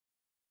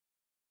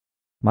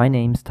My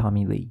name's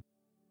Tommy Lee.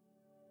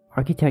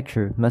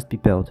 Architecture must be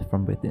built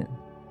from within.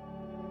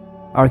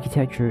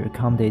 Architecture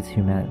accommodates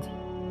humanity.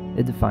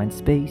 It defines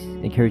space,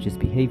 encourages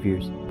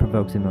behaviors,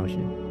 provokes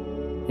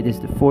emotion. It is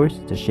the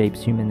force that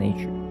shapes human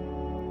nature.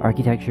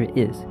 Architecture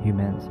is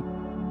humanity.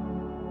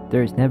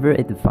 There is never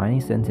a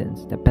defining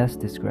sentence that best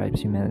describes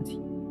humanity.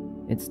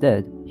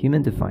 Instead,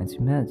 human defines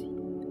humanity.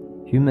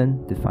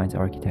 Human defines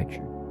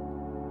architecture.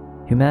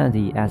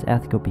 Humanity as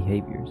ethical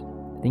behaviors,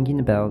 thinking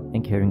about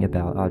and caring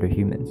about other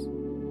humans.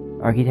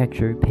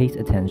 Architecture pays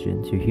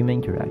attention to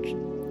human interaction,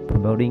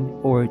 promoting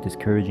or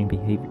discouraging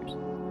behaviors.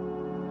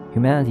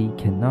 Humanity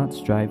cannot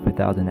strive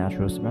without the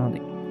natural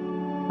surrounding.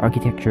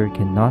 Architecture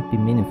cannot be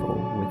meaningful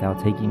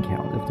without taking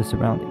account of the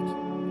surroundings.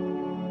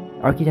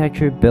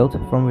 Architecture built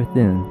from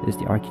within is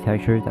the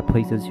architecture that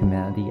places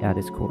humanity at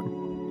its core.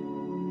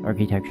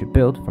 Architecture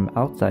built from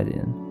outside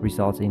in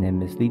results in a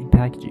misleading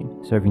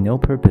packaging, serving no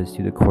purpose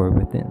to the core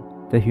within,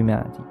 the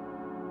humanity.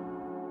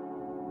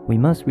 We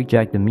must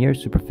reject the mere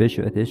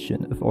superficial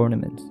addition of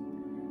ornaments.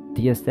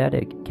 The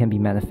aesthetic can be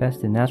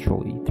manifested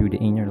naturally through the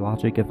inner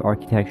logic of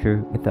architecture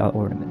without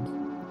ornaments.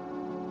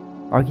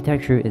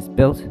 Architecture is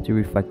built to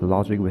reflect the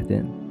logic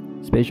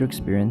within, spatial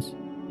experience,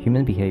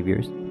 human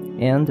behaviors,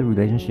 and the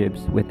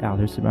relationships with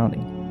outer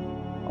surroundings,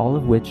 all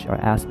of which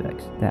are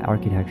aspects that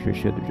architecture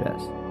should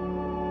address.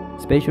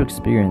 Spatial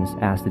experience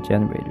as the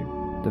generator,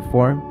 the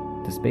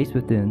form, the space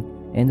within,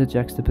 and the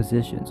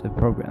juxtapositions of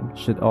programs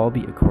should all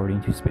be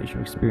according to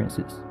spatial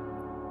experiences.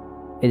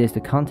 It is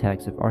the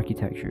context of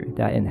architecture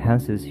that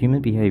enhances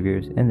human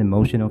behaviors and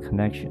emotional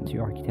connection to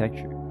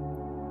architecture.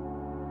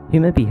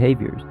 Human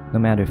behaviors, no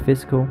matter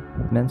physical,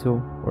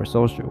 mental, or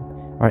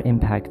social, are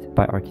impacted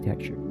by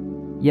architecture,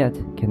 yet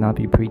cannot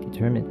be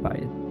predetermined by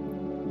it.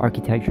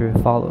 Architecture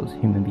follows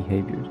human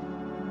behaviors.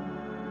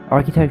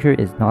 Architecture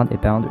is not a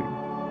boundary.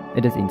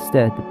 It is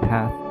instead the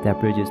path that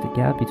bridges the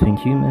gap between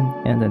human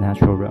and the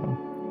natural realm.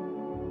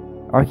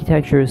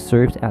 Architecture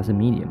serves as a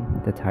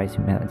medium that ties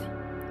humanity,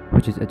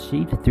 which is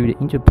achieved through the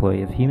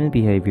interplay of human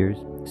behaviors,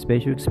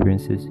 spatial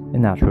experiences,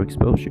 and natural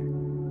exposure.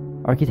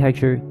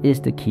 Architecture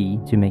is the key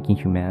to making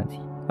humanity,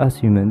 us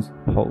humans,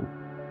 whole.